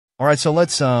All right, so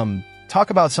let's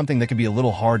talk about something that can be a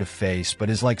little hard to face,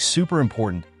 but is like super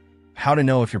important. How to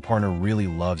know if your partner really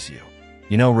loves you.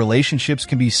 You know, relationships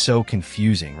can be so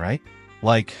confusing, right?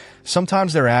 Like,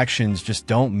 sometimes their actions just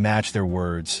don't match their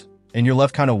words, and you're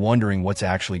left kind of wondering what's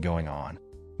actually going on.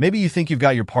 Maybe you think you've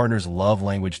got your partner's love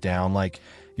language down, like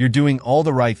you're doing all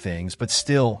the right things, but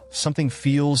still something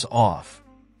feels off.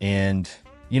 And,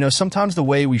 you know, sometimes the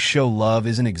way we show love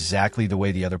isn't exactly the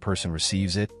way the other person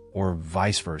receives it, or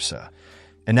vice versa.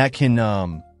 And that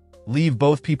can leave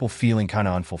both people feeling kind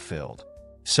of unfulfilled.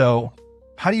 So,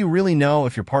 how do you really know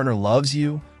if your partner loves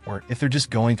you or if they're just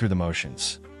going through the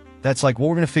motions? That's like what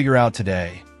we're going to figure out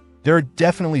today. There are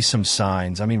definitely some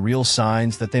signs, real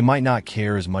signs that they might not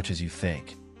care as much as you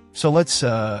think. So let's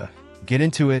get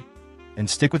into it and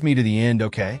stick with me to the end,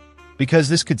 okay? Because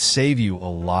this could save you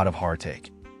a lot of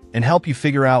heartache and help you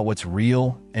figure out what's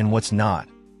real and what's not.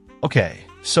 Okay,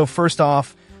 so first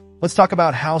off, let's talk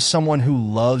about how someone who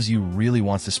loves you really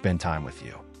wants to spend time with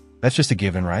you. That's just a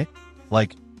given, right?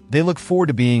 Like, they look forward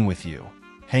to being with you,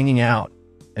 hanging out,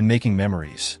 and making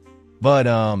memories. But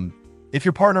if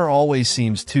your partner always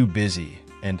seems too busy,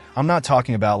 and I'm not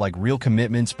talking about like real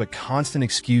commitments, but constant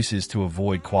excuses to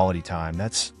avoid quality time,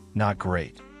 that's not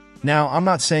great. Now, I'm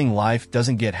not saying life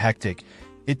doesn't get hectic.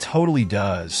 It totally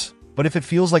does. But if it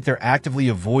feels like they're actively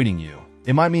avoiding you,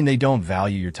 it might mean they don't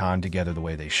value your time together the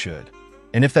way they should.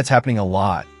 And if that's happening a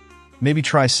lot, maybe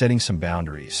try setting some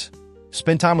boundaries.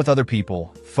 Spend time with other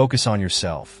people, focus on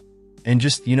yourself, and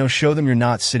just, show them you're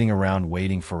not sitting around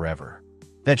waiting forever.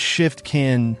 That shift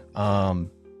can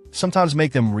sometimes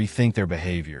make them rethink their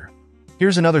behavior.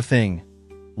 Here's another thing.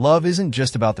 Love isn't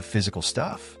just about the physical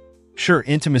stuff. Sure,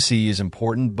 intimacy is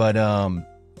important, but a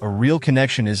real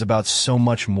connection is about so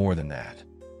much more than that.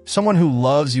 Someone who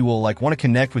loves you will want to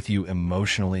connect with you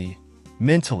emotionally,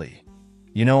 mentally,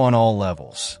 on all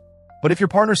levels. But if your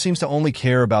partner seems to only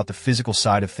care about the physical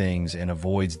side of things and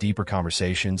avoids deeper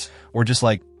conversations, or just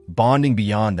bonding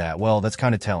beyond that, well, that's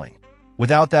kind of telling.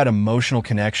 Without that emotional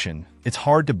connection, it's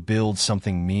hard to build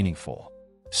something meaningful.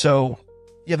 So,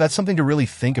 yeah, that's something to really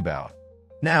think about.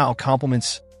 Now,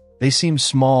 compliments, they seem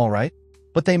small, right?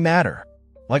 But they matter.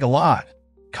 Like a lot.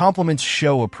 Compliments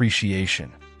show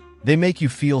appreciation. They make you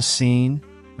feel seen,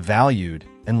 valued,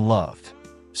 and loved.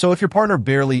 So if your partner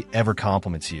barely ever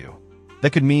compliments you, that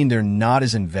could mean they're not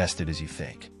as invested as you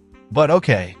think. But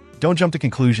okay, don't jump to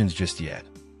conclusions just yet.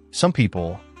 Some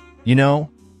people,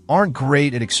 aren't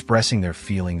great at expressing their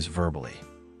feelings verbally.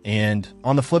 And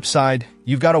on the flip side,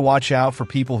 you've got to watch out for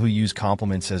people who use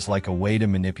compliments as a way to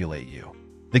manipulate you.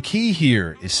 The key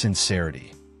here is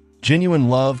sincerity. Genuine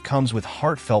love comes with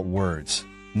heartfelt words,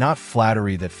 not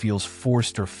flattery that feels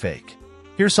forced or fake.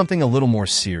 Here's something a little more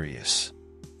serious.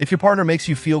 If your partner makes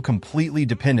you feel completely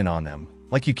dependent on them,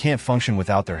 like you can't function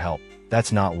without their help,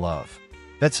 that's not love.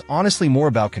 That's honestly more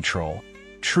about control.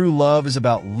 True love is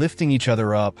about lifting each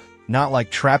other up,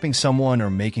 not trapping someone or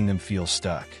making them feel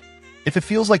stuck. If it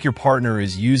feels like your partner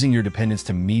is using your dependence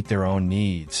to meet their own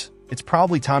needs, it's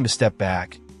probably time to step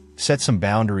back, set some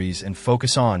boundaries, and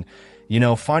focus on,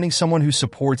 finding someone who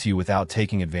supports you without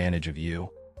taking advantage of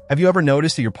you. Have you ever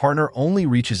noticed that your partner only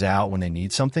reaches out when they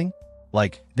need something?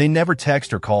 They never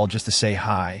text or call just to say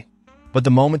hi. But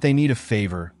the moment they need a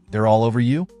favor, they're all over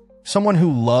you? Someone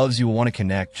who loves you will want to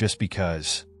connect just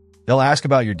because. They'll ask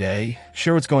about your day,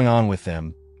 share what's going on with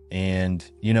them, and,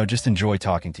 just enjoy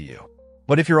talking to you.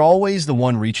 But if you're always the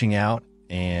one reaching out,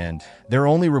 and they're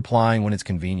only replying when it's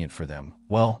convenient for them,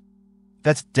 well,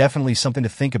 that's definitely something to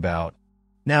think about.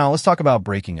 Now, let's talk about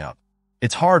breaking up.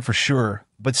 It's hard for sure,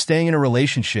 but staying in a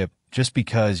relationship just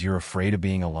because you're afraid of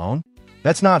being alone?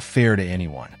 That's not fair to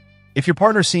anyone. If your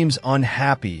partner seems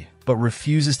unhappy but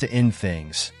refuses to end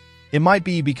things, it might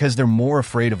be because they're more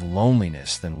afraid of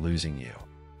loneliness than losing you.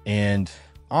 And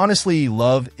honestly,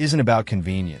 love isn't about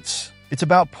convenience. It's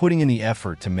about putting in the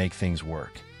effort to make things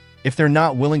work. If they're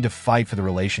not willing to fight for the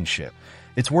relationship,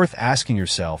 it's worth asking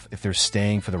yourself if they're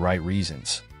staying for the right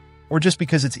reasons, or just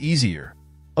because it's easier.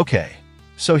 Okay,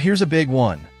 so here's a big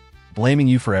one. Blaming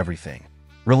you for everything.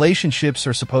 Relationships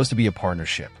are supposed to be a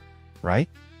partnership, right?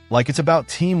 It's about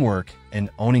teamwork and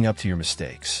owning up to your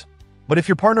mistakes. But if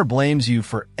your partner blames you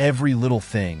for every little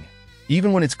thing,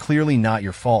 even when it's clearly not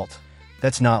your fault,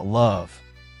 that's not love.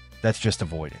 That's just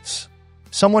avoidance.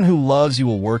 Someone who loves you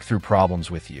will work through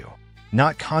problems with you,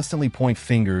 not constantly point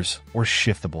fingers or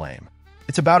shift the blame.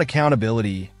 It's about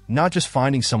accountability, not just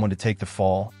finding someone to take the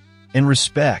fall. And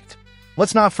respect.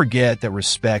 Let's not forget that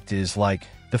respect is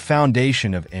the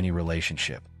foundation of any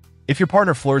relationship. If your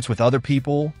partner flirts with other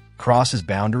people, crosses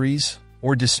boundaries,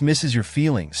 or dismisses your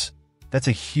feelings, that's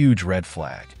a huge red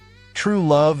flag. True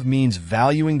love means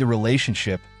valuing the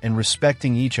relationship and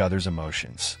respecting each other's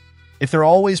emotions. If they're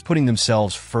always putting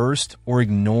themselves first or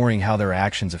ignoring how their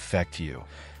actions affect you,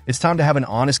 it's time to have an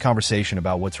honest conversation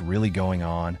about what's really going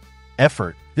on.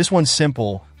 Effort. This one's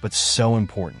simple, but so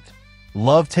important.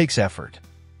 Love takes effort.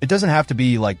 It doesn't have to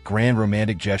be like grand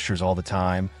romantic gestures all the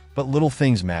time, but little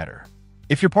things matter.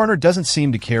 If your partner doesn't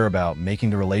seem to care about making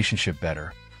the relationship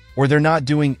better, or they're not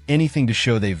doing anything to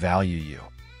show they value you,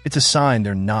 it's a sign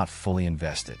they're not fully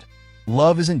invested.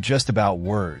 Love isn't just about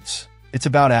words. It's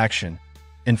about action.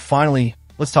 And finally,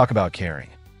 let's talk about caring.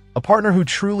 A partner who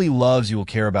truly loves you will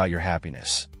care about your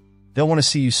happiness. They'll want to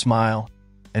see you smile,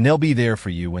 and they'll be there for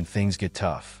you when things get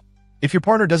tough. If your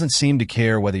partner doesn't seem to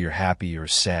care whether you're happy or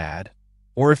sad,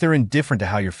 or if they're indifferent to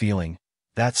how you're feeling,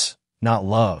 that's not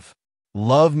love.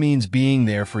 Love means being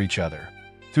there for each other,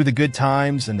 through the good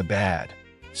times and the bad.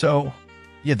 So,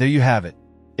 yeah, there you have it.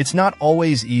 It's not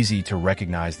always easy to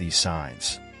recognize these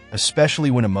signs, especially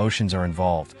when emotions are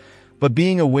involved, but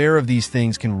being aware of these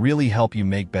things can really help you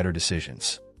make better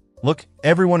decisions. Look,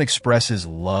 everyone expresses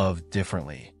love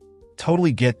differently.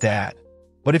 Totally get that.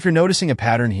 But if you're noticing a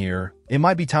pattern here, it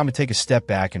might be time to take a step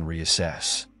back and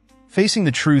reassess. Facing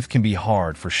the truth can be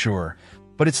hard for sure,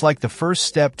 but it's like the first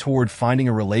step toward finding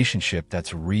a relationship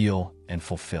that's real and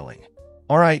fulfilling.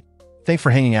 All right, thanks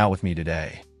for hanging out with me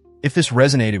today. If this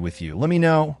resonated with you, let me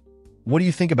know. What do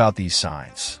you think about these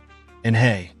signs? And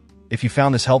hey, if you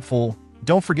found this helpful,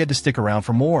 don't forget to stick around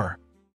for more.